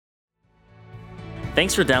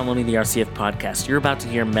Thanks for downloading the RCF podcast. You're about to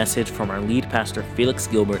hear a message from our lead pastor, Felix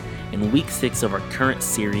Gilbert, in week 6 of our current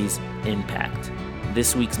series, Impact.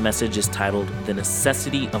 This week's message is titled, The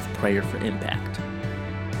Necessity of Prayer for Impact.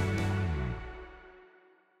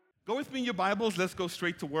 Go with me in your Bibles. Let's go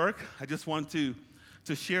straight to work. I just want to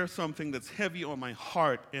share something that's heavy on my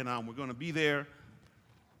heart, and we're going to be there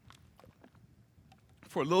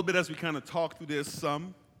for a little bit as we kind of talk through this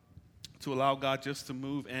to allow God just to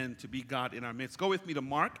move and to be God in our midst. Go with me to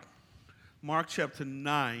Mark chapter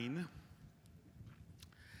 9,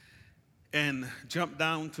 and jump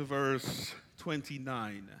down to verse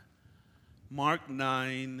 29. Mark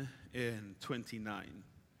 9 and 29.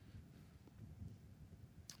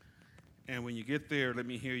 And when you get there, let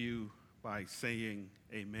me hear you by saying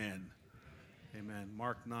amen. Amen.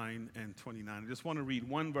 Mark 9 and 29. I just want to read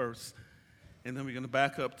one verse, and then we're going to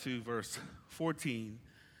back up to verse 14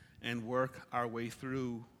 and work our way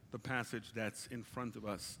through the passage that's in front of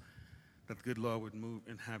us, that the good Lord would move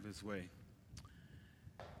and have his way.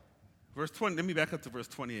 Verse 20, let me back up to verse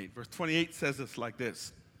 28. Verse 28 says it's like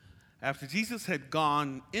this. After Jesus had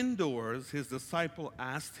gone indoors, his disciple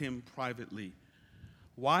asked him privately,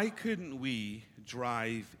 "Why couldn't we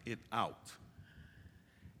drive it out?"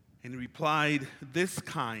 And he replied, "This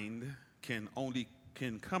kind can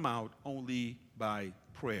come out only by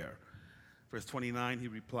prayer." Verse 29, he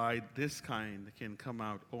replied, "This kind can come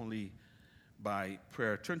out only by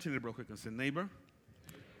prayer." Turn to your neighbor real quick and say, "Neighbor,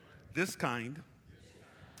 this kind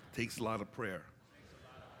takes a lot of prayer."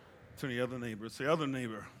 Turn to the other neighbor. Say, "Other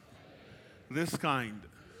neighbor, this kind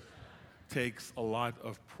takes a lot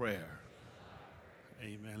of prayer."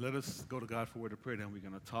 Amen. Let us go to God for a word of prayer, then we're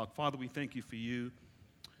going to talk. Father, we thank you for you.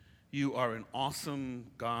 You are an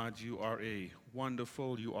awesome God. You are a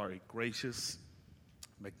wonderful, you are a gracious,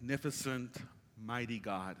 magnificent, mighty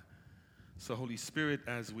God. So, Holy Spirit,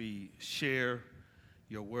 as we share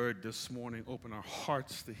your word this morning, open our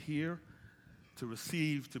hearts to hear, to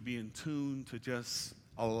receive, to be in tune, to just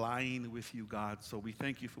align with you, God. So we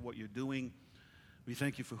thank you for what you're doing. We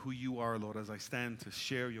thank you for who you are, Lord, as I stand to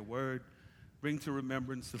share your word. Bring to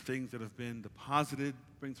remembrance the things that have been deposited.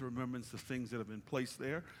 Bring to remembrance the things that have been placed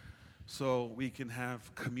there so we can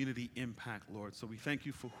have community impact, Lord. So we thank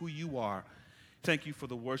you for who you are. Thank you for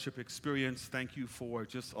the worship experience. Thank you for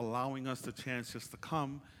just allowing us the chance just to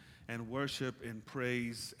come and worship and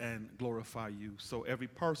praise and glorify you. So every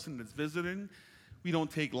person that's visiting, we don't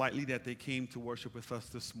take lightly that they came to worship with us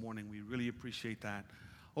this morning. We really appreciate that.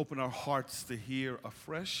 Open our hearts to hear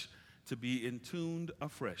afresh, to be in tuned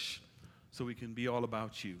afresh, so we can be all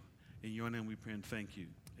about you. In your name we pray and thank you.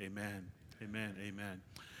 Amen. Amen. Amen.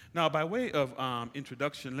 Now, by way of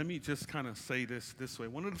introduction, let me just kind of say this way.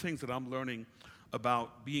 One of the things that I'm learning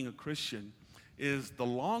about being a Christian is the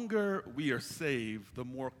longer we are saved, the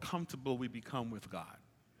more comfortable we become with God.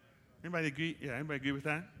 Anybody agree? Yeah, anybody agree with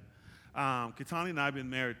that? Kitani and I have been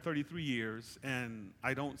married 33 years, and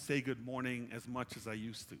I don't say good morning as much as I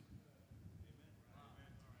used to.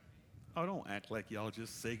 Oh, don't act like y'all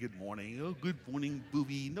just say good morning. Oh, good morning,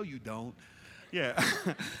 booby. No, you don't. Yeah.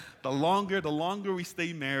 The longer we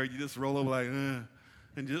stay married, you just roll over like,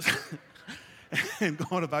 and just and go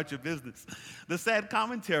on about your business. The sad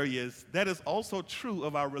commentary is that is also true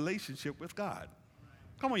of our relationship with God.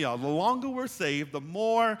 Come on, y'all. The longer we're saved, the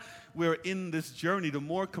more we're in this journey, the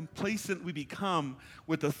more complacent we become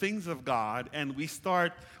with the things of God, and we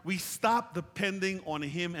stop depending on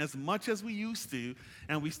him as much as we used to,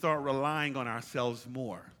 and we start relying on ourselves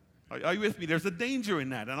more. Are you with me? There's a danger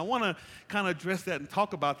in that, and I want to kind of address that and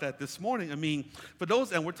talk about that this morning. I mean, for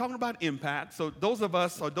those, and we're talking about impact, so those of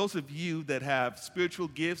us, or those of you that have spiritual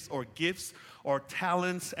gifts or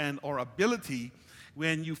talents or ability,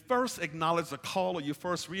 when you first acknowledge the call or you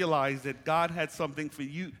first realize that God had something for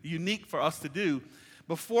you unique for us to do,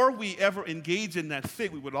 before we ever engage in that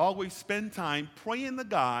thing, we would always spend time praying to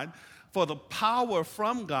God for the power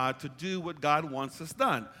from God to do what God wants us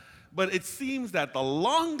done. But it seems that the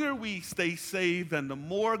longer we stay saved and the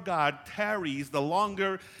more God tarries, the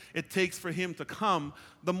longer it takes for him to come,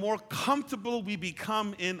 the more comfortable we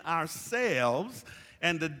become in ourselves.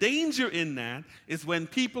 And the danger in that is when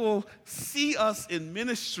people see us in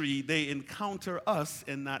ministry, they encounter us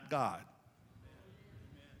and not God.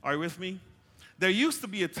 Are you with me? There used to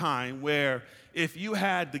be a time where if you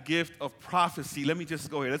had the gift of prophecy, let me just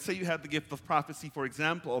go here. Let's say you had the gift of prophecy, for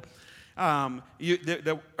example.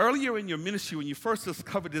 Earlier in your ministry, when you first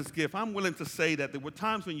discovered this gift, I'm willing to say that there were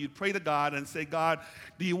times when you'd pray to God and say, "God,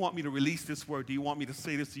 do you want me to release this word? Do you want me to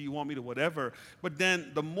say this? Do you want me to whatever?" But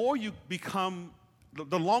then the more you become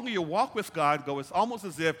The longer your walk with God go, it's almost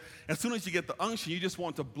as if as soon as you get the unction, you just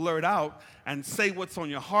want to blurt out and say what's on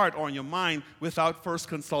your heart or on your mind without first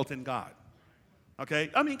consulting God. Okay?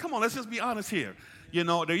 I mean, come on, let's just be honest here. You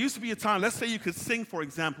know, there used to be a time, let's say you could sing, for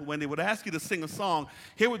example, when they would ask you to sing a song,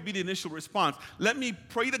 here would be the initial response. Let me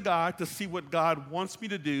pray to God to see what God wants me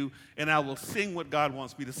to do, and I will sing what God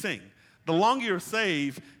wants me to sing. The longer you're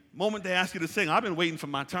saved, moment they ask you to sing, I've been waiting for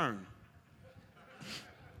my turn.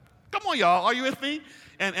 Come on, y'all, are you with me?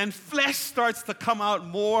 And flesh starts to come out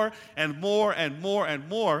more and more and more and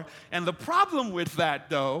more. And the problem with that,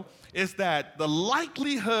 though, is that the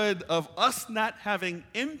likelihood of us not having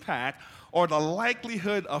impact or the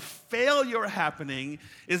likelihood of failure happening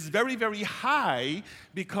is very, very high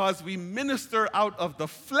because we minister out of the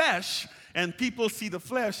flesh and people see the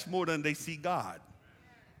flesh more than they see God.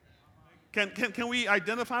 Can we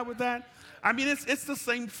identify with that? I mean, it's the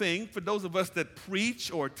same thing for those of us that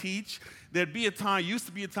preach or teach. There'd be a time, used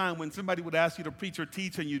to be a time when somebody would ask you to preach or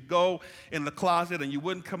teach and you'd go in the closet and you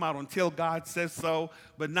wouldn't come out until God says so.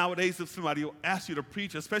 But nowadays, if somebody will ask you to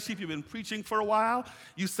preach, especially if you've been preaching for a while,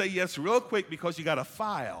 you say yes real quick because you got a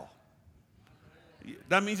file.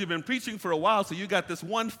 That means you've been preaching for a while, so you got this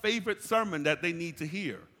one favorite sermon that they need to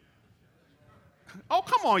hear. Oh,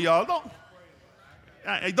 come on, y'all.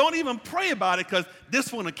 Don't even pray about it because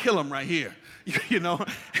this one will kill them right here, you know,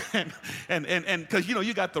 and because, you know,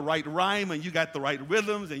 you got the right rhyme and you got the right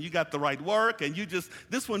rhythms and you got the right work and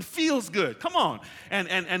this one feels good. Come on.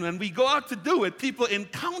 And when we go out to do it, people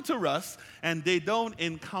encounter us and they don't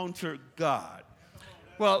encounter God.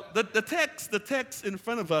 Well, the text in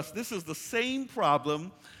front of us, this is the same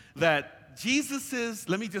problem that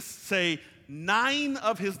let me just say, 9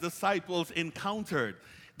 of his disciples encountered.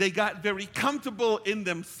 They got very comfortable in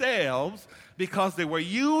themselves because they were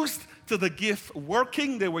used to the gift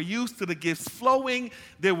working, they were used to the gifts flowing,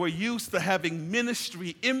 they were used to having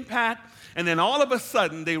ministry impact, and then all of a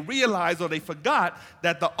sudden they realized or they forgot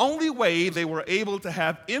that the only way they were able to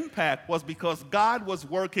have impact was because God was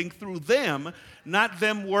working through them, not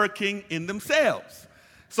them working in themselves.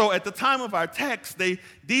 So at the time of our text,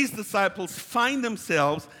 these disciples find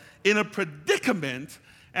themselves in a predicament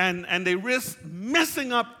and they risk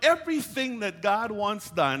messing up everything that God wants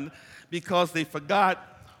done because they forgot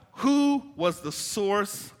who was the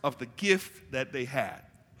source of the gift that they had.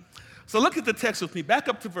 So look at the text with me. Back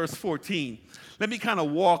up to verse 14. Let me kind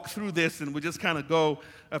of walk through this, and we'll just kind of go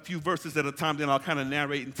a few verses at a time, then I'll kind of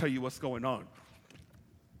narrate and tell you what's going on.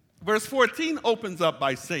 Verse 14 opens up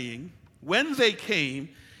by saying, when they came,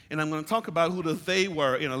 and I'm going to talk about who the they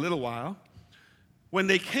were in a little while. When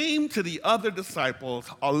they came to the other disciples,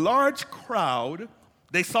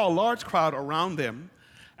 they saw a large crowd around them,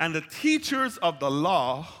 and the teachers of the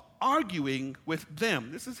law arguing with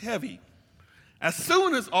them. This is heavy. As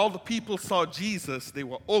soon as all the people saw Jesus, they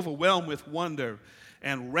were overwhelmed with wonder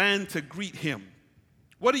and ran to greet him.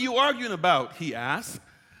 What are you arguing about? He asked.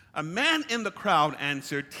 A man in the crowd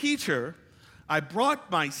answered, Teacher, I brought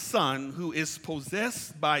my son who is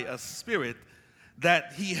possessed by a spirit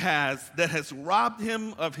that has robbed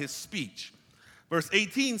him of his speech. Verse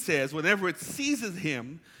 18 says, whenever it seizes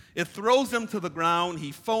him, it throws him to the ground,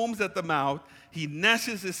 he foams at the mouth, he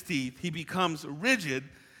gnashes his teeth, he becomes rigid,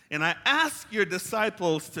 and I asked your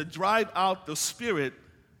disciples to drive out the spirit,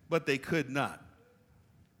 but they could not.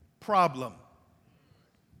 Problem.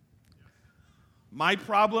 My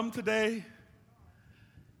problem today,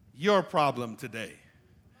 your problem today.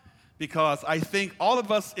 Because I think all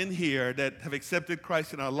of us in here that have accepted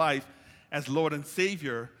Christ in our life as Lord and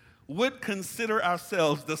Savior would consider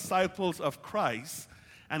ourselves disciples of Christ.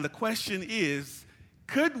 And the question is,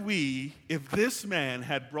 could we, if this man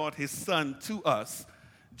had brought his son to us,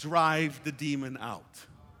 drive the demon out?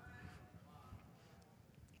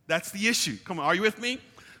 That's the issue. Come on, are you with me?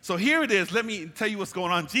 So here it is. Let me tell you what's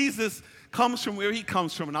going on. Jesus comes from where he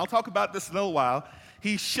comes from, and I'll talk about this in a little while.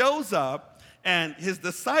 He shows up, and his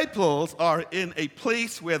disciples are in a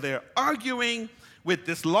place where they're arguing with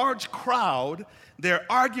this large crowd. They're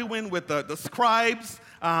arguing with the scribes.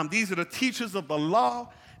 These are the teachers of the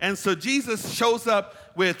law. And so Jesus shows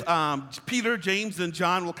up with Peter, James, and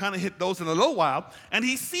John. We'll kind of hit those in a little while. And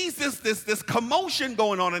he sees this commotion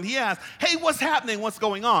going on, and he asks, hey, what's happening? What's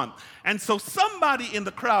going on? And so somebody in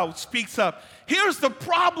the crowd speaks up. Here's the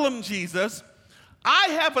problem, Jesus. I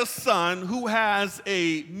have a son who has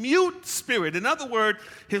a mute spirit. In other words,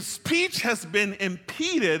 his speech has been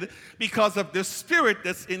impeded because of the spirit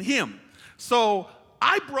that's in him. So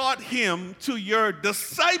I brought him to your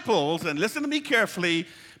disciples, and listen to me carefully,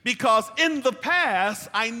 because in the past,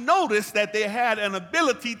 I noticed that they had an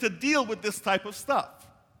ability to deal with this type of stuff.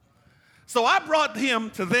 So I brought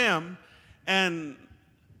him to them, and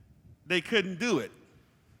they couldn't do it.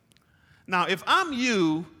 Now, if I'm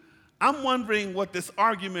you, I'm wondering what this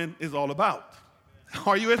argument is all about.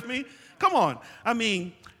 Are you with me? Come on. I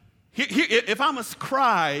mean, if I'm a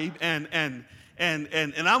scribe and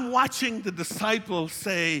I'm watching the disciples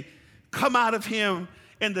say, come out of him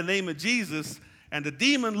in the name of Jesus, and the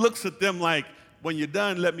demon looks at them like, when you're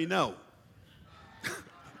done, let me know.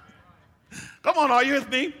 Come on, are you with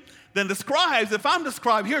me? Then the scribes, if I'm the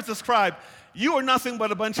scribe, here's the scribe. You are nothing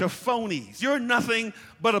but a bunch of phonies. You're nothing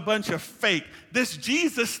but a bunch of fake. This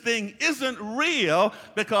Jesus thing isn't real,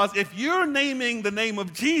 because if you're naming the name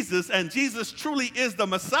of Jesus and Jesus truly is the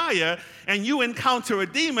Messiah and you encounter a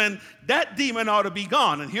demon, that demon ought to be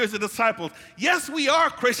gone. And here's the disciples. Yes, we are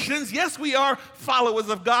Christians. Yes, we are followers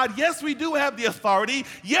of God. Yes, we do have the authority.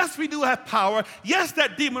 Yes, we do have power. Yes,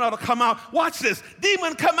 that demon ought to come out. Watch this.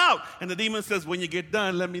 Demon, come out. And the demon says, when you get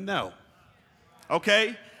done, let me know.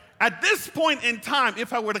 Okay? At this point in time,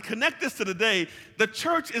 if I were to connect this to today, the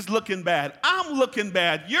church is looking bad. I'm looking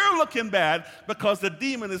bad. You're looking bad because the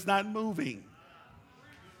demon is not moving.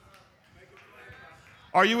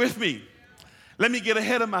 Are you with me? Let me get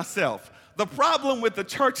ahead of myself. The problem with the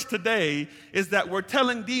church today is that we're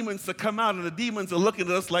telling demons to come out, and the demons are looking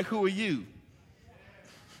at us like, who are you?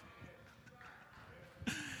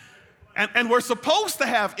 And we're supposed to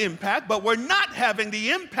have impact, but we're not having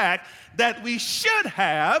the impact that we should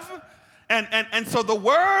have. And so the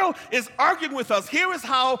world is arguing with us. Here is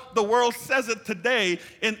how the world says it today,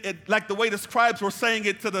 like the way the scribes were saying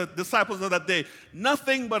it to the disciples of that day.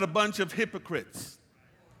 Nothing but a bunch of hypocrites.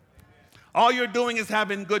 All you're doing is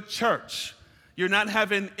having good church. You're not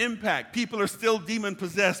having impact. People are still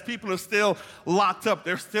demon-possessed. People are still locked up.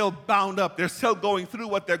 They're still bound up. They're still going through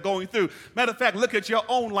what they're going through. Matter of fact, look at your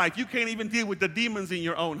own life. You can't even deal with the demons in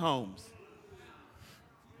your own homes.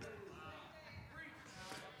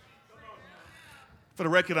 For the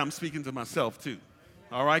record, I'm speaking to myself too.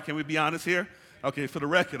 All right, can we be honest here? Okay, for the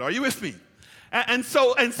record, are you with me? And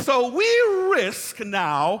so we risk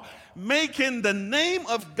now making the name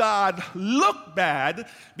of God look bad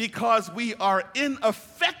because we are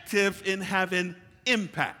ineffective in having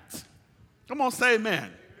impact. Come on, say amen.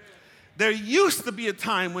 There used to be a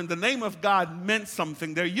time when the name of God meant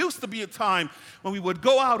something. There used to be a time when we would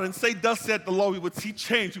go out and say, thus said the Lord. We would see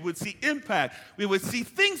change. We would see impact. We would see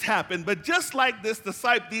things happen. But just like these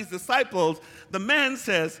disciples, the man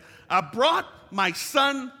says, I brought my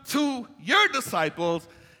son to your disciples,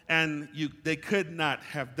 and they could not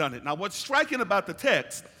have done it. Now, what's striking about the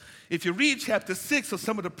text, if you read chapter 6 or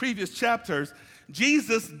some of the previous chapters,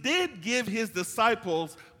 Jesus did give his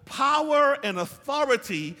disciples power and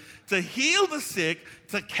authority to heal the sick,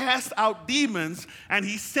 to cast out demons, and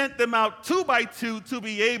he sent them out 2 by 2 to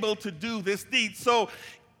be able to do this deed. So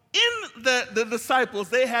in the disciples,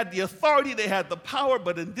 they had the authority, they had the power,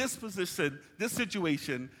 but in this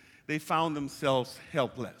situation, they found themselves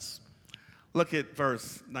helpless. Look at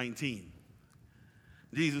verse 19.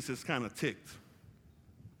 Jesus is kind of ticked.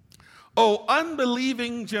 "O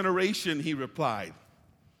unbelieving generation," he replied,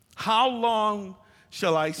 "how long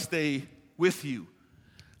shall I stay with you?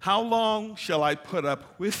 How long shall I put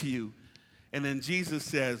up with you?" And then Jesus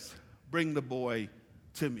says, "Bring the boy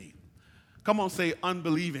to me." Come on, say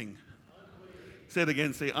unbelieving. Say it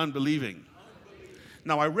again, say unbelieving.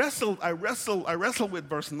 Now, I wrestled with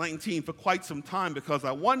verse 19 for quite some time because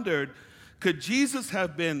I wondered, could Jesus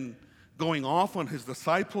have been going off on his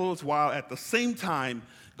disciples while at the same time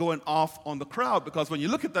going off on the crowd? Because when you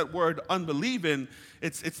look at that word unbelieving,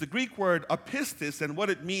 it's the Greek word apistis, and what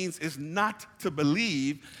it means is not to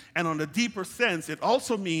believe. And on a deeper sense, it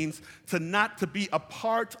also means not to be a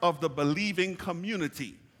part of the believing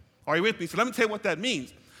community. Are you with me? So let me tell you what that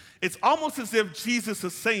means. It's almost as if Jesus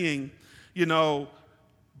is saying,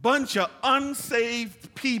 bunch of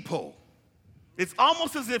unsaved people. It's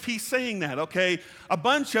almost as if he's saying that, okay? A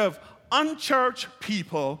bunch of unchurched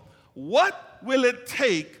people. What will it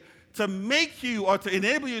take to make you or to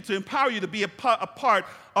enable you, to empower you to be a part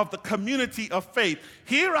of the community of faith?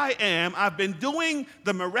 Here I am, I've been doing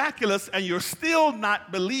the miraculous, and you're still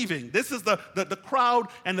not believing. This is the crowd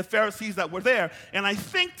and the Pharisees that were there. And I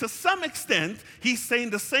think to some extent, he's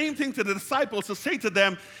saying the same thing to the disciples, to say to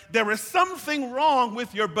them, there is something wrong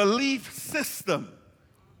with your belief system.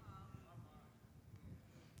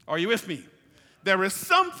 Are you with me? There is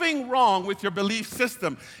something wrong with your belief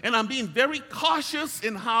system. And I'm being very cautious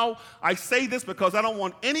in how I say this because I don't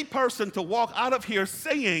want any person to walk out of here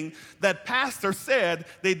saying that pastor said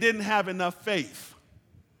they didn't have enough faith.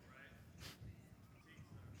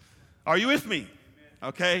 Are you with me?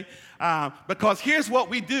 okay? Because here's what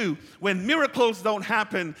we do when miracles don't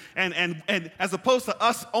happen, and as opposed to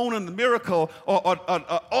us owning the miracle or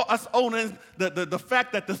us owning the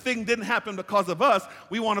fact that the thing didn't happen because of us,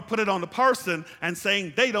 we want to put it on the person and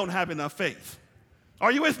saying they don't have enough faith.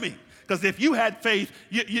 Are you with me? Because if you had faith,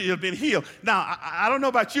 you'd been healed. Now, I don't know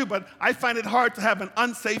about you, but I find it hard to have an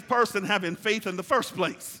unsafe person having faith in the first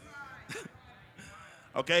place.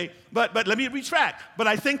 Okay? But let me retract. But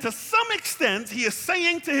I think to some extent, he is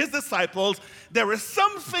saying to his disciples, there is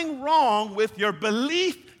something wrong with your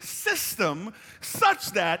belief system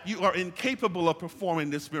such that you are incapable of performing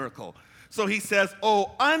this miracle. So he says,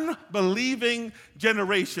 oh, unbelieving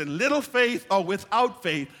generation, little faith or without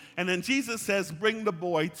faith. And then Jesus says, bring the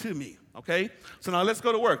boy to me. Okay? So now let's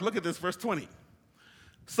go to work. Look at this, verse 20.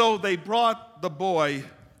 So they brought the boy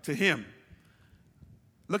to him.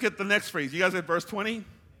 Look at the next phrase. You guys at verse 20?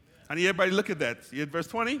 I need everybody to look at that. You at verse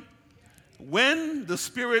 20? When the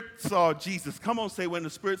Spirit saw Jesus. Come on, say when the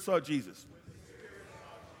Spirit saw Jesus.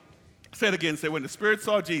 Say it again. Say when the Spirit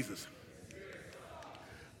saw Jesus.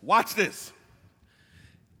 Watch this.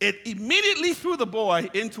 It immediately threw the boy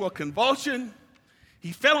into a convulsion.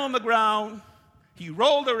 He fell on the ground. He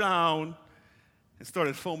rolled around and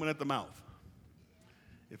started foaming at the mouth.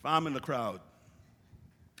 If I'm in the crowd,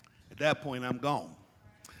 at that point, I'm gone.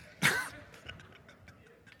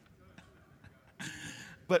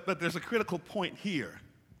 But there's a critical point here.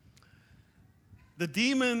 The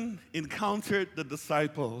demon encountered the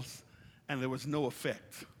disciples, and there was no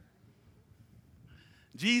effect.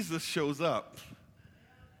 Jesus shows up,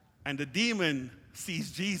 and the demon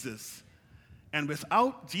sees Jesus, and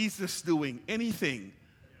without Jesus doing anything,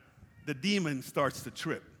 the demon starts to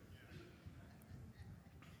trip.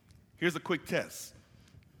 Here's a quick test.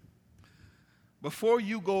 Before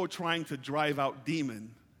you go trying to drive out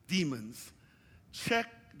demons, check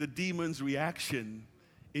the demon's reaction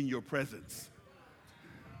in your presence.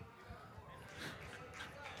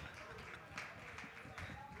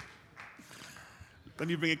 Let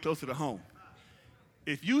me bring it closer to home.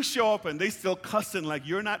 If you show up and they still cussing like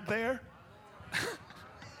you're not there,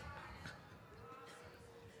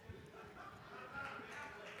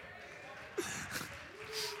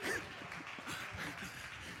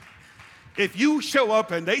 if you show up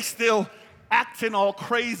and they still acting all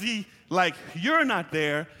crazy like you're not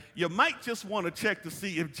there, you might just want to check to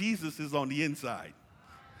see if Jesus is on the inside.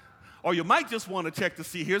 Or you might just want to check to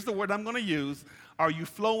see, here's the word I'm going to use, are you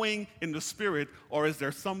flowing in the Spirit, or is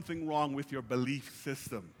there something wrong with your belief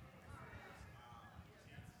system?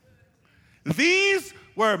 These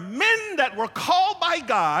were men that were called by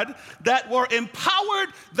God, that were empowered,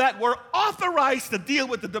 that were authorized to deal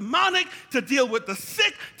with the demonic, to deal with the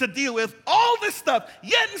sick, to deal with all this stuff.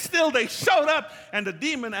 Yet and still they showed up, and the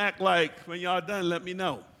demon act like, when y'all done, let me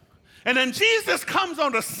know. And then Jesus comes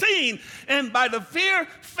on the scene, and by the mere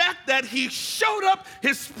fact that he showed up,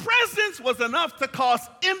 his presence was enough to cause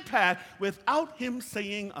impact without him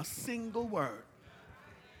saying a single word.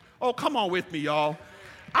 Oh, come on with me, y'all.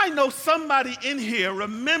 I know somebody in here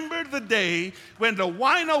remembered the day when the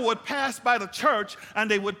wino would pass by the church and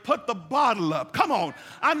they would put the bottle up. Come on.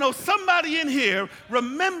 I know somebody in here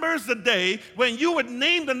remembers the day when you would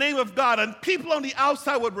name the name of God and people on the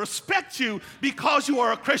outside would respect you because you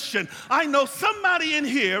are a Christian. I know somebody in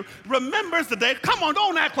here remembers the day. Come on,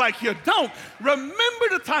 don't act like you don't. Remember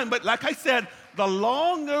the time. But like I said, the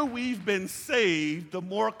longer we've been saved, the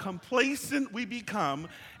more complacent we become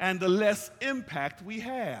and the less impact we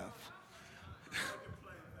have.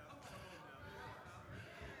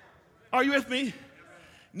 Are you with me?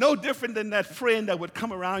 No different than that friend that would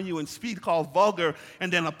come around you and speak all vulgar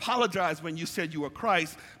and then apologize when you said you were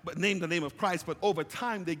Christ, but name the name of Christ, but over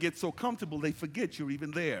time they get so comfortable they forget you're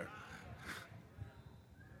even there.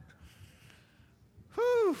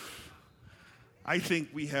 Whew. I think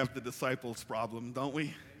we have the disciples problem, don't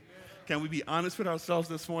we? Can we be honest with ourselves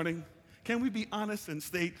this morning? Can we be honest and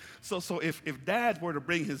state, so if Dad were to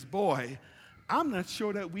bring his boy, I'm not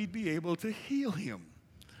sure that we'd be able to heal him.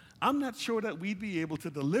 I'm not sure that we'd be able to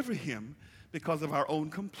deliver him because of our own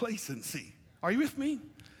complacency. Are you with me?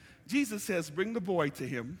 Jesus says, bring the boy to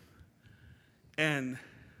him. And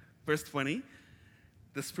verse 20,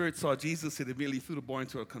 the Spirit saw Jesus. It immediately threw the boy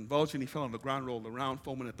into a convulsion. He fell on the ground, rolled around,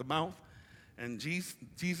 foaming at the mouth. And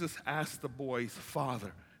Jesus asked the boy's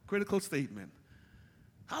father, critical statement,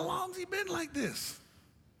 how long's he been like this?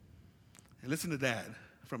 And listen to Dad.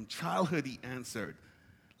 From childhood he answered.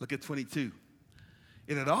 Look at 22.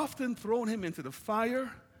 It had often thrown him into the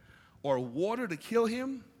fire or water to kill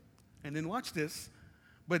him. And then watch this.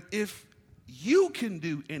 But if you can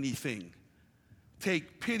do anything,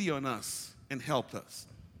 take pity on us and help us.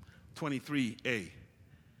 23a.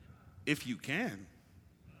 if you can.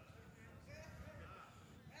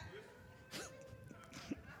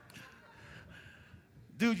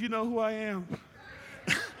 Dude, you know who I am?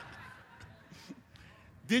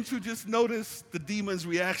 Didn't you just notice the demon's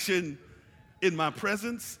reaction in my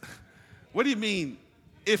presence? What do you mean,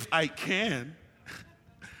 if I can?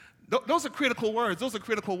 Those are critical words. Those are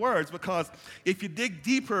critical words because if you dig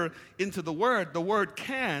deeper into the word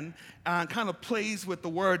can kind of plays with the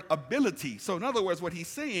word ability. So in other words, what he's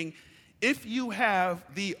saying, if you have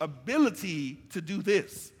the ability to do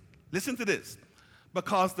this, listen to this,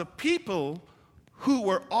 because the people who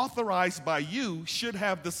were authorized by you should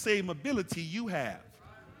have the same ability you have.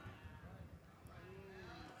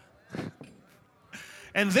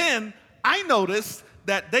 And then I noticed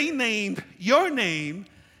that they named your name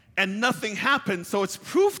and nothing happened. So it's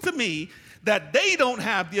proof to me that they don't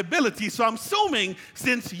have the ability. So I'm assuming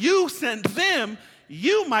since you sent them,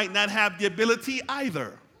 you might not have the ability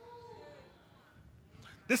either.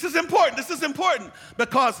 This is important. This is important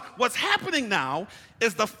because what's happening now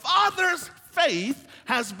is the Father's faith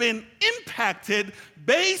has been impacted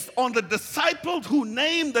based on the disciples who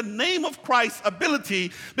named the name of Christ's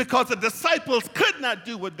ability because the disciples could not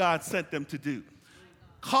do what God sent them to do.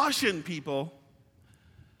 Caution, people.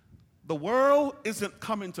 The world isn't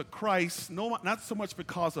coming to Christ, not so much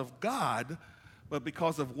because of God, but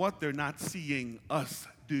because of what they're not seeing us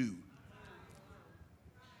do.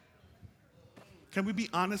 Can we be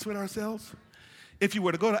honest with ourselves? If you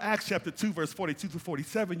were to go to Acts chapter 2, verse 42 to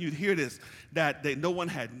 47, you'd hear this, that no one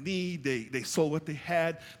had need, they sold what they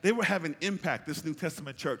had. They were having impact, this New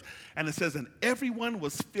Testament church. And it says, and everyone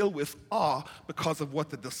was filled with awe because of what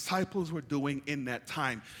the disciples were doing in that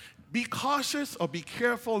time. Be cautious or be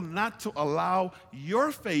careful not to allow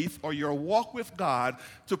your faith or your walk with God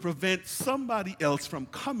to prevent somebody else from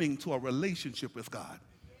coming to a relationship with God.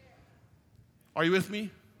 Are you with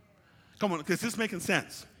me? Come on, because this is making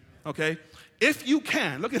sense, okay? If you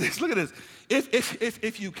can, look at this.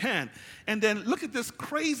 If you can. And then look at this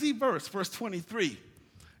crazy verse 23.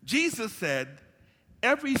 Jesus said,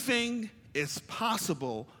 everything is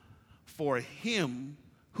possible for him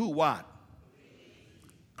who what?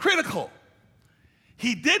 Critical.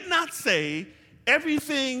 He did not say,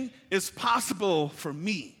 everything is possible for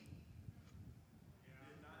me.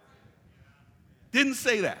 Didn't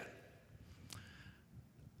say that.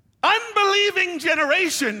 Unbelieving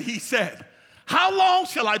generation, he said, how long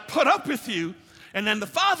shall I put up with you? And then the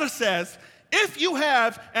Father says, if you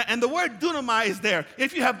have, and the word dunamai is there,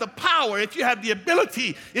 if you have the power, if you have the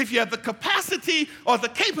ability, if you have the capacity or the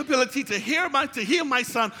capability to heal my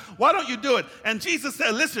son, why don't you do it? And Jesus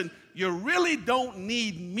said, listen, you really don't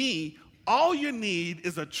need me. All you need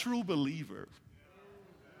is a true believer.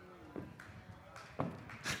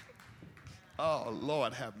 Oh,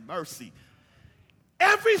 Lord, have mercy.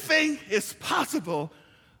 Everything is possible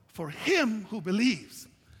for him who believes.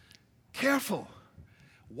 Careful.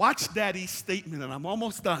 Watch Daddy's statement, and I'm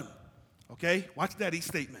almost done. Okay? Watch Daddy's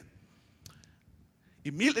statement.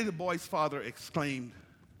 Immediately the boy's father exclaimed,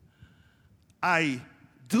 I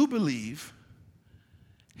do believe.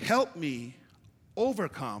 Help me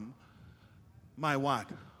overcome my what?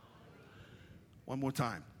 One more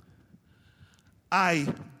time. I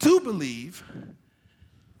do believe.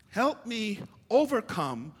 Help me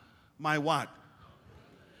overcome my what?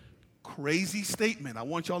 Crazy statement. I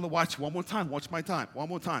want y'all to watch one more time. Watch my time. One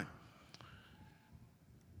more time.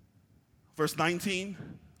 Verse 19.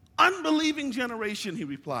 Unbelieving generation, he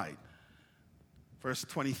replied. Verse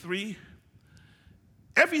 23.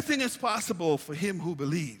 Everything is possible for him who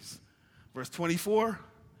believes. Verse 24.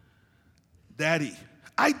 Daddy,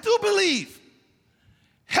 I do believe.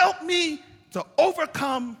 Help me to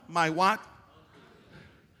overcome my what?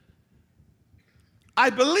 I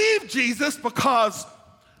believe, Jesus, because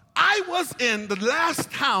I was in the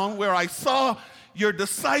last town where I saw your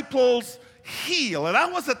disciples heal. And I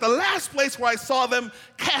was at the last place where I saw them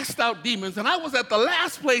cast out demons. And I was at the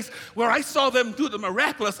last place where I saw them do the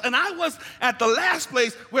miraculous. And I was at the last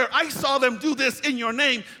place where I saw them do this in your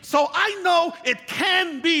name. So I know it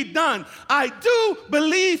can be done. I do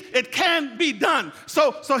believe it can be done.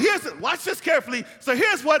 So here's it. Watch this carefully. So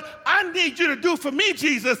here's what I need you to do for me,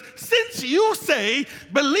 Jesus. Since you say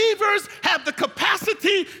believers have the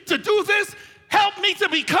capacity to do this, help me to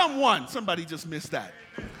become one. Somebody just missed that.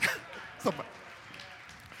 Somebody.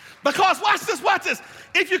 Because watch this.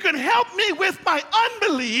 If you can help me with my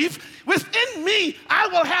unbelief, within me, I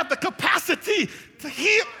will have the capacity to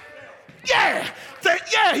heal. Yeah.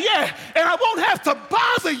 And I won't have to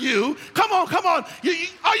bother you. Come on.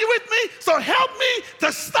 Are you with me? So help me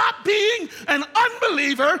to stop being an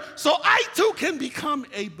unbeliever so I too can become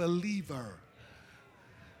a believer.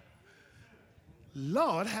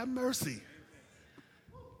 Lord, have mercy.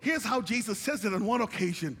 Here's how Jesus says it on one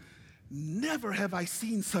occasion. Never have I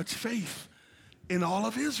seen such faith in all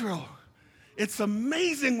of Israel. It's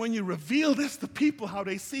amazing when you reveal this to people how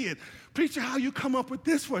they see it. Preacher, how you come up with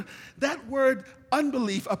this word? That word,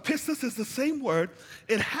 unbelief, apistos, is the same word.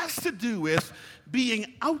 It has to do with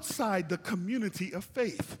being outside the community of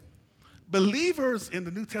faith. Believers in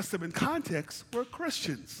the New Testament context were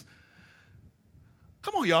Christians.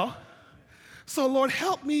 Come on, y'all. So, Lord,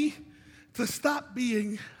 help me to stop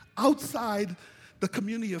being outside the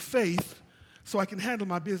community of faith so I can handle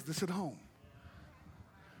my business at home.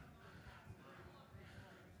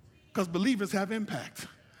 Because believers have impact.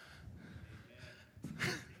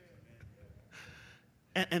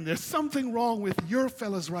 and there's something wrong with your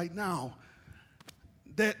fellas right now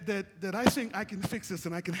that I think I can fix this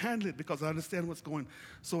and I can handle it because I understand what's going on.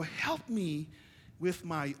 So help me with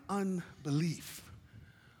my unbelief.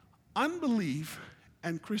 Unbelief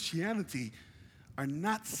and Christianity are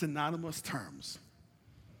not synonymous terms.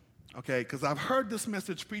 Okay, because I've heard this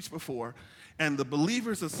message preached before, and the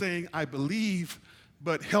believers are saying, I believe,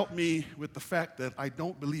 but help me with the fact that I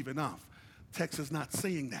don't believe enough. Text is not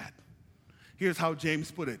saying that. Here's how James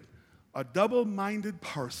put it. A double-minded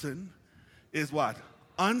person is what?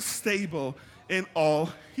 Unstable in all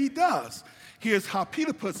he does. Here's how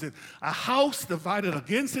Peter puts it. A house divided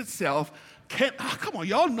against itself can't, come on,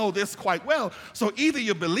 y'all know this quite well. So either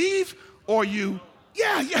you believe or you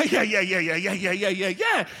Yeah.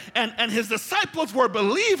 And his disciples were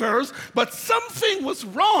believers, but something was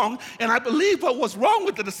wrong. And I believe what was wrong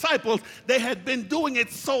with the disciples, they had been doing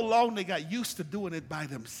it so long they got used to doing it by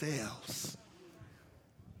themselves.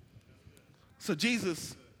 So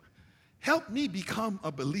Jesus, help me become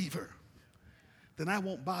a believer. Then I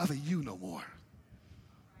won't bother you no more.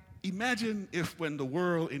 Imagine if when the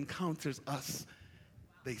world encounters us,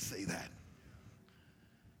 they say that.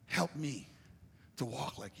 Help me to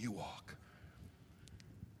walk like you walk.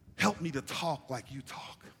 Help me to talk like you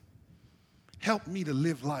talk. Help me to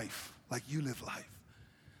live life like you live life,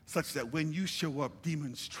 such that when you show up,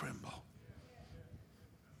 demons tremble.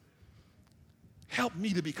 Help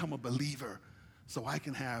me to become a believer so I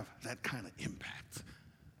can have that kind of impact.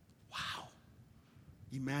 Wow.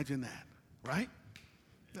 Imagine that, right?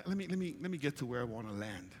 Let me get to where I want to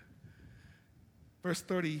land. Verse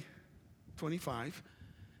 25.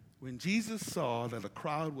 When Jesus saw that a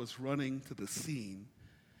crowd was running to the scene,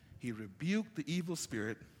 he rebuked the evil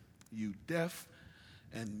spirit. You deaf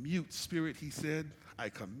and mute spirit, he said, I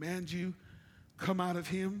command you, come out of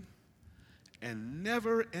him and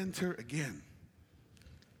never enter again.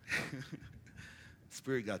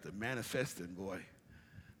 Spirit got to manifesting, boy.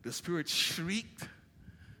 The spirit shrieked,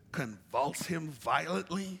 convulsed him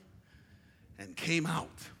violently, and came out.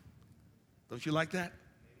 Don't you like that?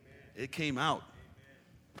 Amen. It came out.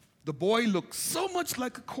 The boy looked so much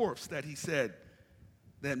like a corpse that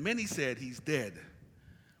many said he's dead.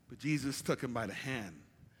 But Jesus took him by the hand,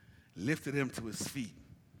 lifted him to his feet,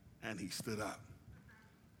 and he stood up.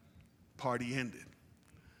 Party ended.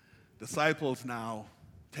 Disciples now,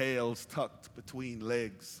 tails tucked between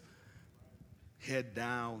legs, head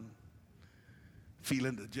down,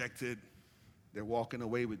 feeling dejected. They're walking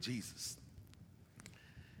away with Jesus.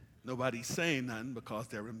 Nobody's saying nothing because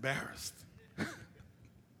they're embarrassed.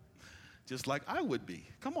 Just like I would be.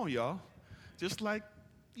 Come on, y'all. Just like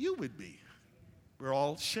you would be. We're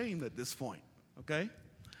all shamed at this point, okay?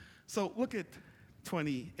 So look at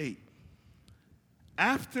 28.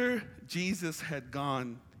 After Jesus had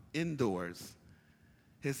gone indoors,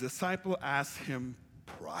 his disciple asked him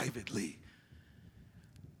privately,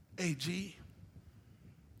 hey, G,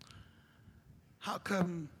 how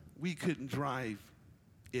come we couldn't drive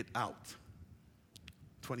it out?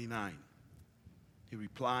 29. He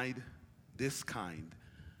replied, this kind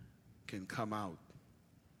can come out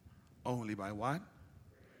only by what?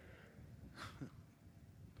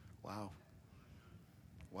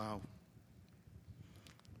 Wow.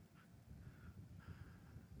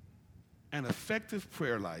 An effective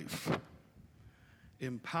prayer life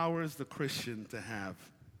empowers the Christian to have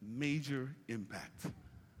major impact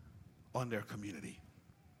on their community.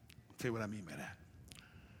 I'll tell you what I mean by that.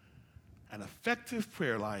 An effective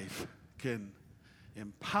prayer life can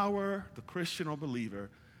empower the Christian or believer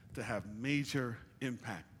to have major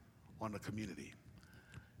impact on the community.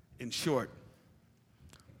 In short,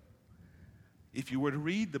 if you were to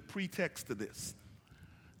read the pretext to this,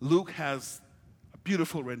 Luke has a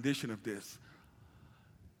beautiful rendition of this,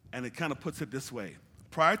 and it kind of puts it this way.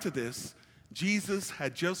 Prior to this, Jesus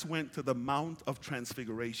had just went to the Mount of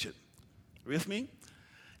Transfiguration. With me?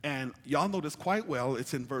 And y'all know this quite well.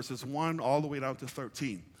 It's in verses 1 all the way down to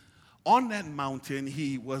 13. On that mountain,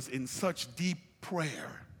 he was in such deep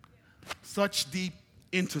prayer, such deep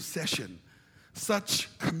intercession,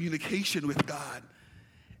 such communication with God.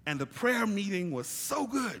 And the prayer meeting was so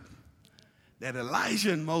good that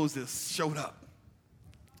Elijah and Moses showed up.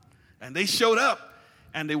 And they showed up,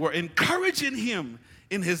 and they were encouraging him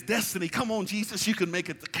in his destiny. Come on, Jesus, you can make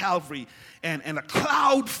it to Calvary. And a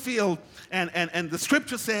cloud filled, and the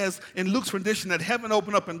scripture says in Luke's rendition that heaven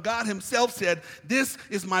opened up, and God himself said, "This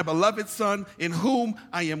is my beloved Son, in whom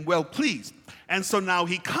I am well pleased." And so now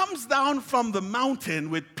he comes down from the mountain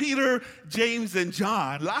with Peter, James, and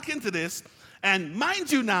John. Lock into this. And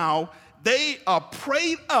mind you now, they are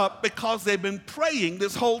prayed up because they've been praying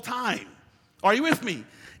this whole time. Are you with me?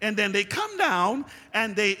 And then they come down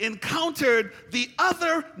and they encountered the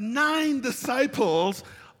other 9 disciples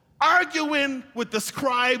arguing with the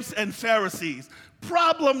scribes and Pharisees.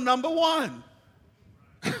 Problem number 1.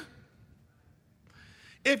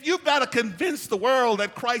 If you've got to convince the world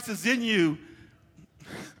that Christ is in you,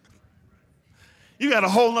 you got a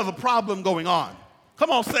whole other problem going on.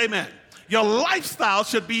 Come on, say amen. Your lifestyle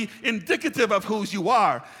should be indicative of who you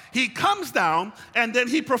are. He comes down, and then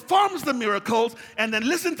he performs the miracles, and then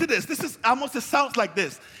listen to this. This is almost, it sounds like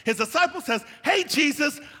this. His disciple says, "Hey,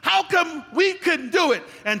 Jesus, how come we couldn't do it?"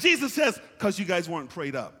 And Jesus says, "Because you guys weren't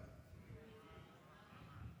prayed up."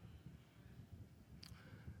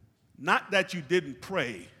 Not that you didn't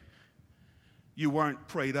pray, you weren't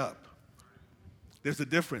prayed up. There's a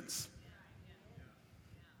difference.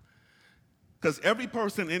 Because every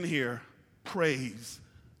person in here prays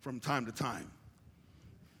from time to time.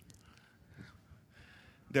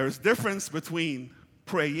 There's difference between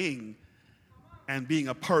praying and being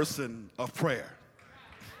a person of prayer.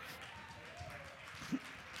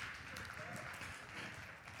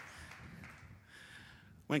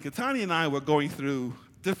 When Katani and I were going through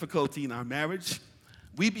difficulty in our marriage,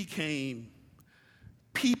 we became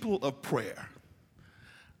people of prayer.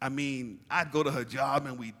 I mean, I'd go to her job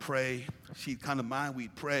and we'd pray. She'd come to mine,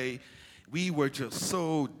 we'd pray. We were just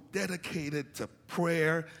so dedicated to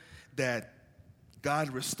prayer that God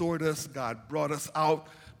restored us, God brought us out,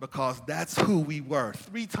 because that's who we were.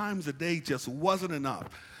 3 times a day just wasn't enough.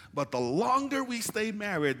 But the longer we stay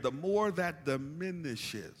married, the more that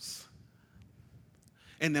diminishes.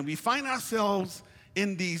 And then we find ourselves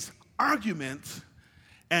in these arguments,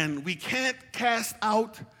 and we can't cast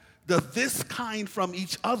out the this kind from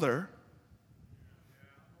each other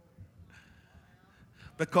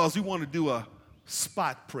because we want to do a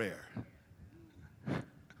spot prayer.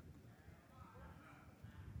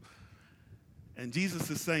 And Jesus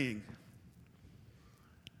is saying,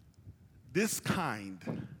 this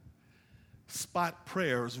kind spot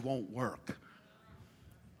prayers won't work.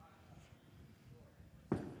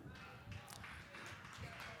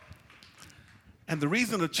 And the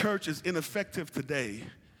reason the church is ineffective today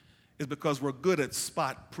is because we're good at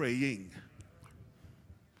spot praying.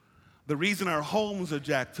 The reason our homes are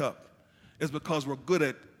jacked up is because we're good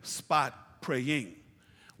at spot praying.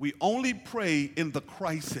 We only pray in the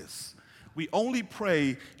crisis. We only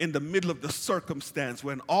pray in the middle of the circumstance.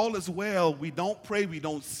 When all is well, we don't pray, we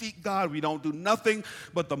don't seek God, we don't do nothing.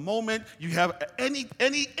 But the moment you have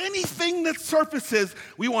anything that surfaces,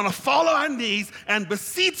 we want to fall on our knees and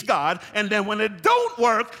beseech God. And then when it don't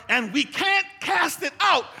work and we can't cast it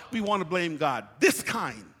out, we want to blame God. This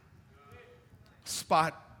kind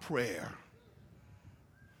spot prayer.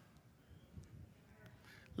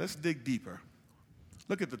 Let's dig deeper.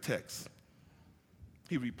 Look at the text.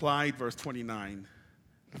 He replied, verse 29,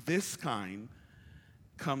 this kind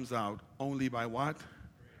comes out only by what?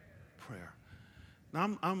 Prayer.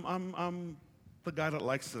 Now, I'm the guy that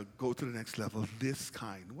likes to go to the next level. This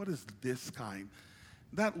kind. What is this kind?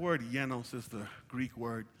 That word yenos is the Greek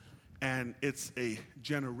word, and it's a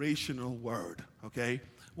generational word, okay?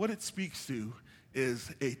 What it speaks to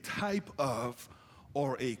is a type of,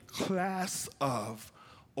 or a class of,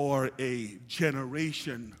 or a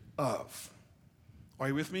generation of. Are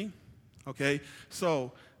you with me? Okay,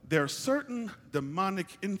 so there are certain demonic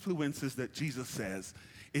influences that Jesus says,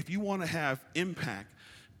 if you want to have impact,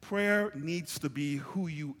 prayer needs to be who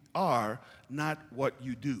you are, not what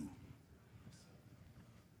you do.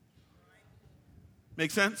 Make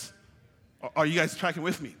sense? Are you guys tracking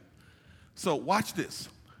with me? So watch this.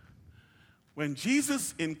 When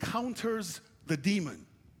Jesus encounters the demon,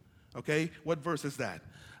 okay, what verse is that?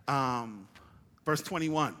 Verse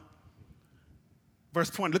 21. Verse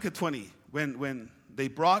 20, look at 20. When they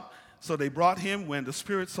brought him, when the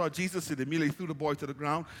spirit saw Jesus, it immediately threw the boy to the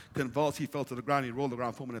ground. Convulsed, he fell to the ground, he rolled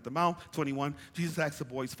around, foaming at the mouth. 21, Jesus asked the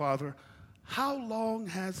boy's father, how long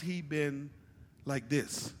has he been like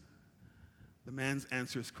this? The man's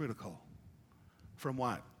answer is critical. From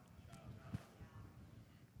what?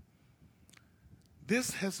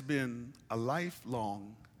 This has been a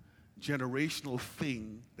lifelong, generational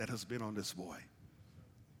thing that has been on this boy.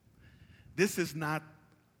 This is not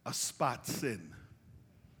a spot sin.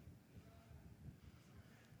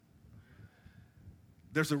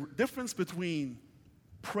 There's a difference between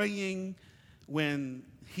praying when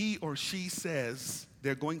he or she says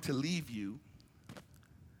they're going to leave you,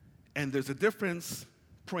 and there's a difference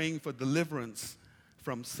praying for deliverance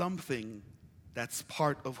from something that's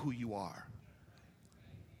part of who you are.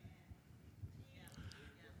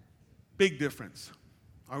 Big difference.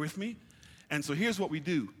 Are you with me? And so here's what we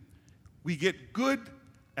do. We get good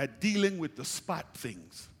at dealing with the spot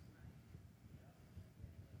things.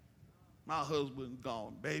 My husband's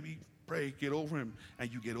gone. Baby, pray, get over him, and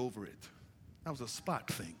you get over it. That was a spot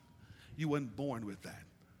thing. You weren't born with that.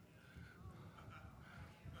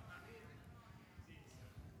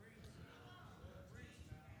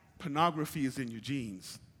 Pornography is in your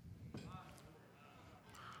genes.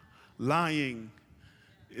 Lying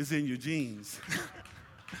is in your genes.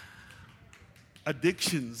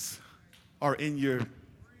 Addictions are in your,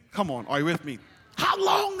 come on, are you with me? How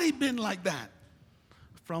long they been like that?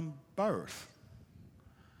 From birth.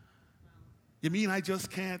 You mean I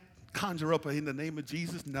just can't conjure up in the name of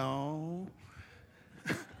Jesus? No.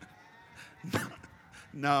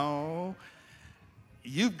 No.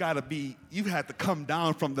 You've had to come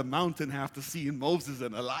down from the mountain after seeing Moses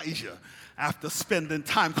and Elijah, after spending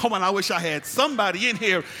time. Come on, I wish I had somebody in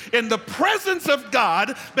here in the presence of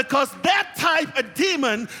God, because that type of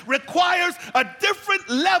demon requires a different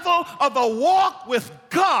level of a walk with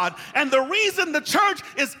God. And the reason the church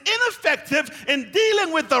is ineffective in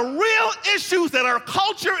dealing with the real issues that our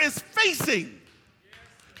culture is facing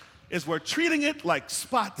is we're treating it like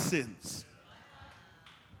spot sins.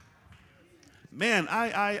 Man,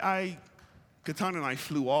 Katana and I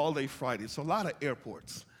flew all day Friday, so a lot of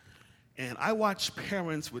airports. And I watched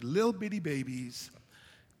parents with little bitty babies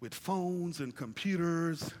with phones and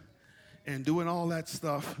computers and doing all that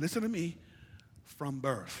stuff, listen to me, from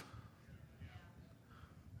birth.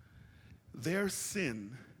 Their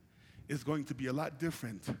sin is going to be a lot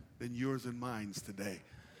different than yours and mine's today,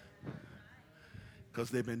 because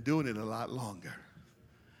they've been doing it a lot longer.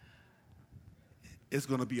 It's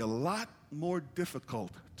going to be a lot more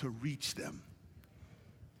difficult to reach them.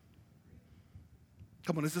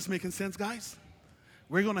 Come on, is this making sense, guys?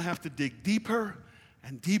 We're going to have to dig deeper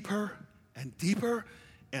and deeper and deeper.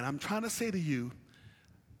 And I'm trying to say to you,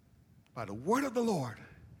 by the word of the Lord,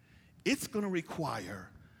 it's going to require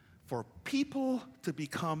for people to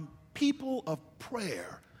become people of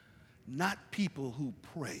prayer, not people who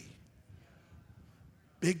pray.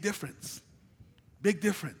 Big difference. Big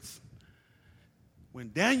difference. When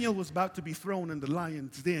Daniel was about to be thrown in the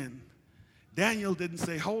lion's den, Daniel didn't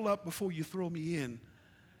say, hold up before you throw me in.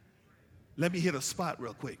 Let me hit a spot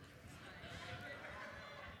real quick.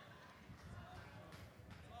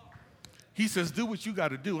 He says, do what you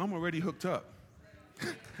got to do. I'm already hooked up.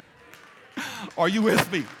 Are you with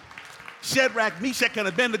me? Shadrach, Meshach, and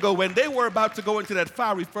Abednego, when they were about to go into that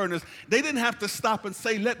fiery furnace, they didn't have to stop and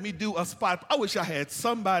say, let me do a spot. I wish I had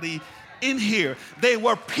somebody in here. They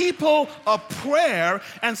were people of prayer,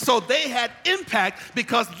 and so they had impact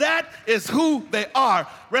because that is who they are.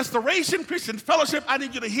 Restoration Christian Fellowship, I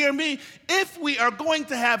need you to hear me. If we are going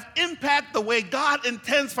to have impact the way God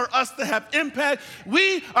intends for us to have impact,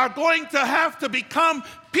 we are going to have to become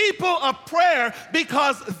people of prayer,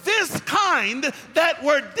 because this kind that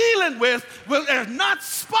we're dealing with are not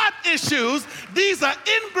spot issues. These are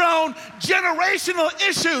ingrown generational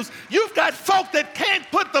issues. You've got folk that can't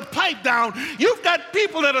put the pipe down. You've got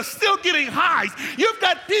people that are still getting highs. You've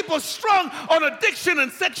got people strung on addiction and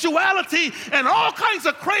sexuality and all kinds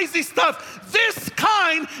of crazy stuff. This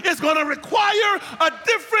kind is going to require a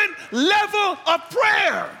different level of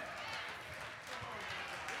prayer.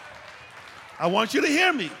 I want you to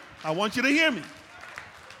hear me. I want you to hear me.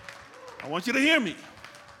 I want you to hear me.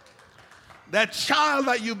 That child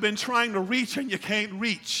that you've been trying to reach and you can't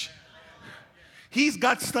reach, he's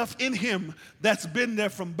got stuff in him that's been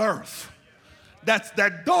there from birth. That's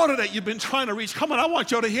that daughter that you've been trying to reach. Come on, I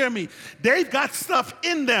want you to hear me. They've got stuff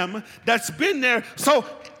in them that's been there. So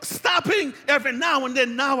stopping every now and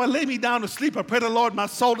then, now I lay me down to sleep, I pray the Lord my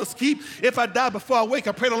soul to keep. If I die before I wake,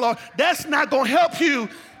 I pray the Lord. That's not going to help you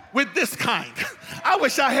with this kind. I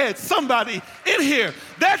wish I had somebody in here.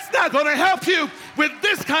 That's not going to help you with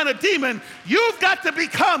this kind of demon.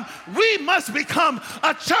 We must become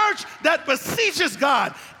a church that beseeches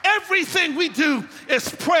God Everything we do is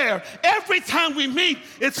prayer. Every time we meet,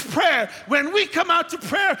 it's prayer. When we come out to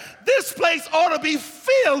prayer, this place ought to be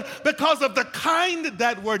filled because of the kind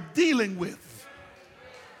that we're dealing with.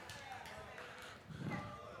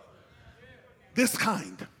 This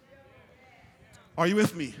kind. Are you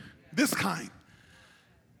with me? This kind.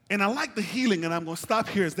 And I like the healing, and I'm going to stop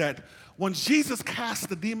here, is that when Jesus cast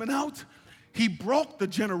the demon out, he broke the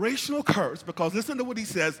generational curse, because listen to what he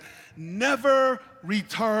says, never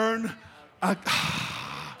return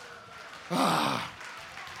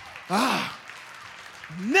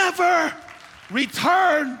never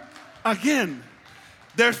return again.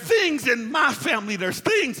 There are things in my family, there's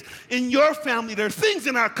things in your family, there are things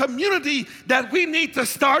in our community that we need to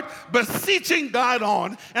start beseeching God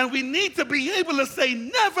on, and we need to be able to say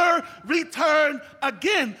never return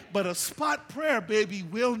again. But a spot prayer, baby,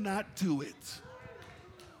 will not do it.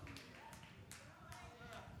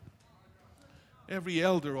 Every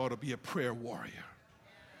elder ought to be a prayer warrior.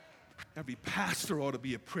 Every pastor ought to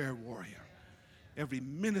be a prayer warrior. Every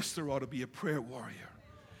minister ought to be a prayer warrior.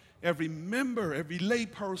 Every member, every lay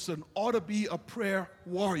person ought to be a prayer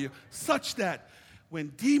warrior, such that when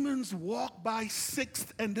demons walk by 6th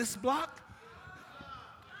and this block,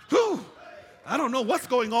 I don't know what's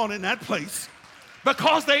going on in that place,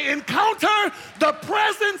 because they encounter the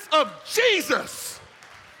presence of Jesus.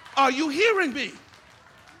 Are you hearing me?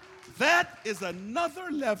 That is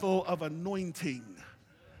another level of anointing.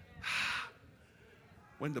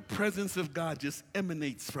 When the presence of God just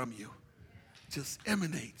emanates from you. Just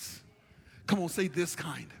emanates. Come on, say this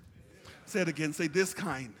kind. Say it again, say this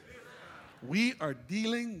kind. We are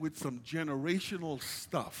dealing with some generational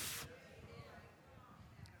stuff.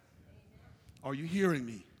 Are you hearing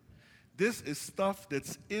me? This is stuff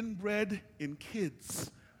that's inbred in kids.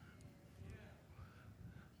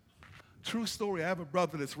 True story, I have a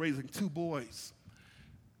brother that's raising 2 boys.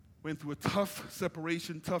 Went through a tough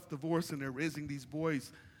separation, tough divorce, and they're raising these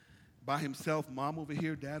boys by himself, mom over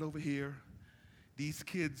here, dad over here. These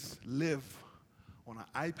kids live on an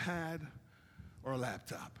iPad or a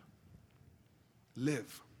laptop.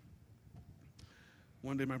 Live.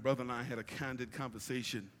 One day my brother and I had a candid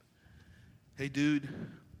conversation. Hey, dude,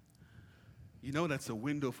 you know that's a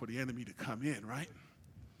window for the enemy to come in, right?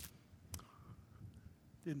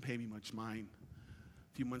 Didn't pay me much mind.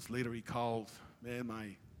 A few months later he called, man, my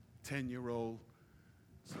 10-year-old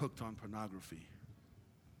is hooked on pornography.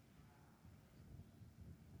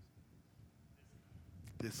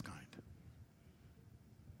 This kind.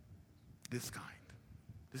 This kind.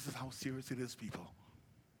 This is how serious it is, people.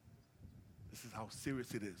 This is how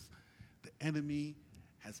serious it is. The enemy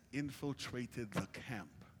has infiltrated the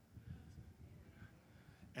camp.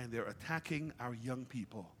 And they're attacking our young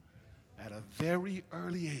people at a very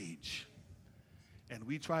early age. And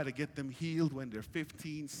we try to get them healed when they're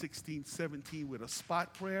 15, 16, 17 with a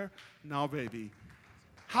spot prayer. No, baby.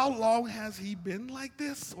 How long has he been like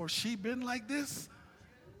this or she been like this?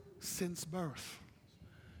 Since birth.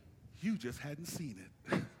 You just hadn't seen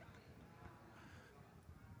it.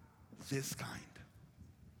 This kind.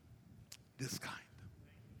 This kind.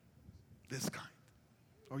 This kind.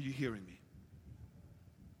 Are you hearing me?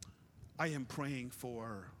 I am praying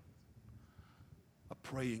for a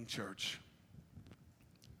praying church.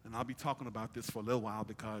 And I'll be talking about this for a little while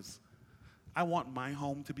because I want my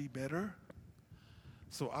home to be better.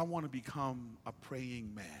 So I want to become a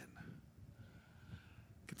praying man.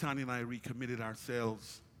 Katani and I recommitted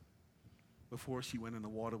ourselves before she went in the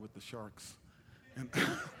water with the sharks. And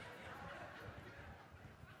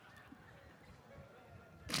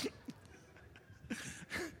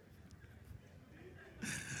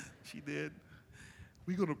she did.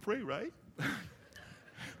 We're going to pray, right?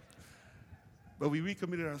 But we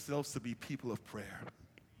recommitted ourselves to be people of prayer.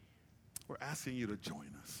 We're asking you to join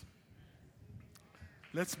us.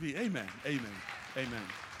 Let's be, amen, amen, amen.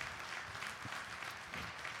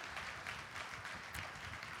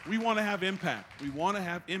 We want to have impact. We want to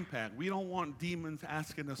have impact. We don't want demons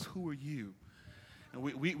asking us, who are you? And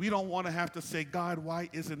we don't want to have to say, God, why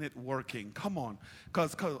isn't it working? Come on,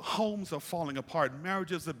 because homes are falling apart.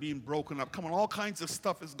 Marriages are being broken up. Come on, all kinds of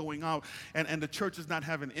stuff is going out, and the church is not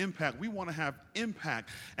having impact. We want to have impact,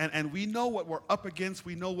 and we know what we're up against.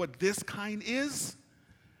 We know what this kind is,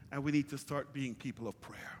 and we need to start being people of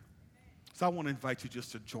prayer. So I want to invite you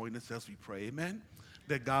just to join us as we pray, amen?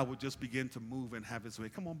 That God would just begin to move and have his way.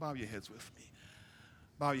 Come on, bow your heads with me.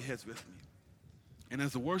 Bow your heads with me. And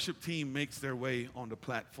as the worship team makes their way on the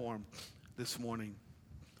platform this morning,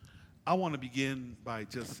 I want to begin by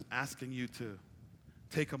just asking you to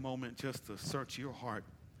take a moment just to search your heart.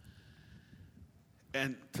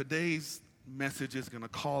 And today's message is going to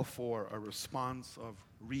call for a response of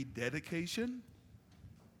rededication.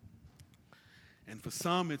 And for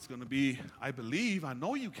some, it's going to be, I believe, I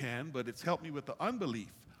know you can, but it's helped me with the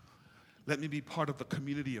unbelief. Let me be part of the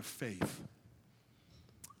community of faith.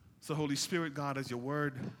 So, Holy Spirit, God, as your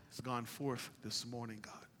word has gone forth this morning,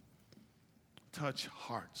 God, touch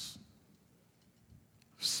hearts.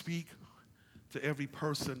 Speak to every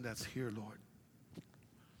person that's here, Lord.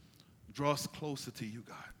 Draw us closer to you,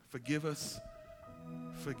 God. Forgive us,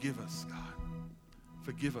 God.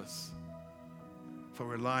 Forgive us for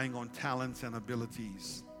relying on talents and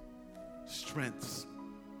abilities, strengths,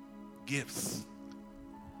 gifts.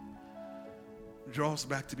 Draw us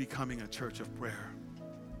back to becoming a church of prayer,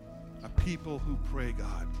 a people who pray,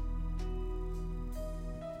 God,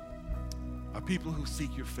 a people who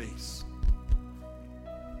seek your face.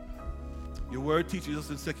 Your word teaches us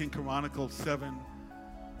in 2 Chronicles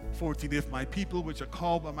 7:14, if my people which are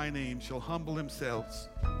called by my name shall humble themselves,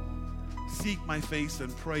 seek my face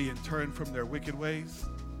and pray and turn from their wicked ways,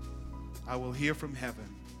 I will hear from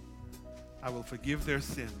heaven, I will forgive their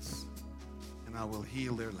sins, and I will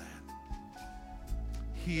heal their land.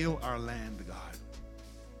 Heal our land, God.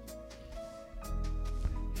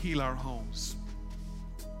 Heal our homes.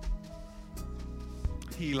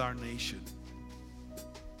 Heal our nation.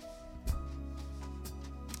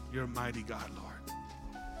 You're a mighty God, Lord.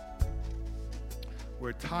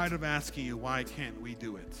 We're tired of asking you, why can't we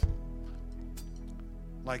do it?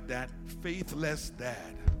 Like that faithless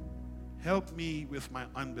dad. Help me with my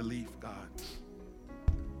unbelief, God.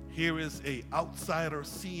 Here is an outsider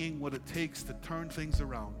seeing what it takes to turn things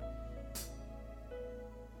around.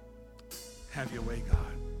 Have your way,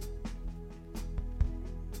 God.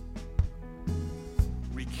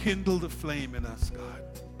 Rekindle the flame in us, God.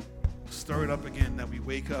 Stir it up again, that we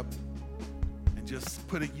wake up and just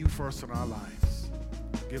putting you first in our lives.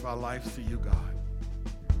 Give our lives to you, God.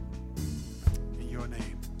 In your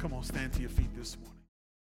name. Come on, stand to your feet this morning.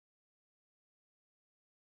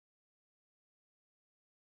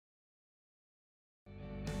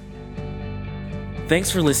 Thanks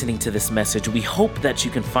for listening to this message. We hope that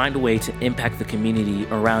you can find a way to impact the community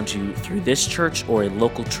around you through this church or a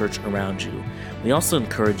local church around you. We also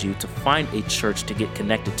encourage you to find a church to get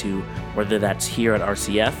connected to, whether that's here at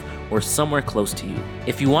RCF or somewhere close to you.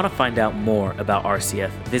 If you want to find out more about RCF,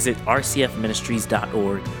 visit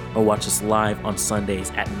rcfministries.org or watch us live on Sundays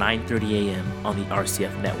at 9:30 a.m. on the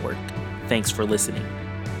RCF network. Thanks for listening.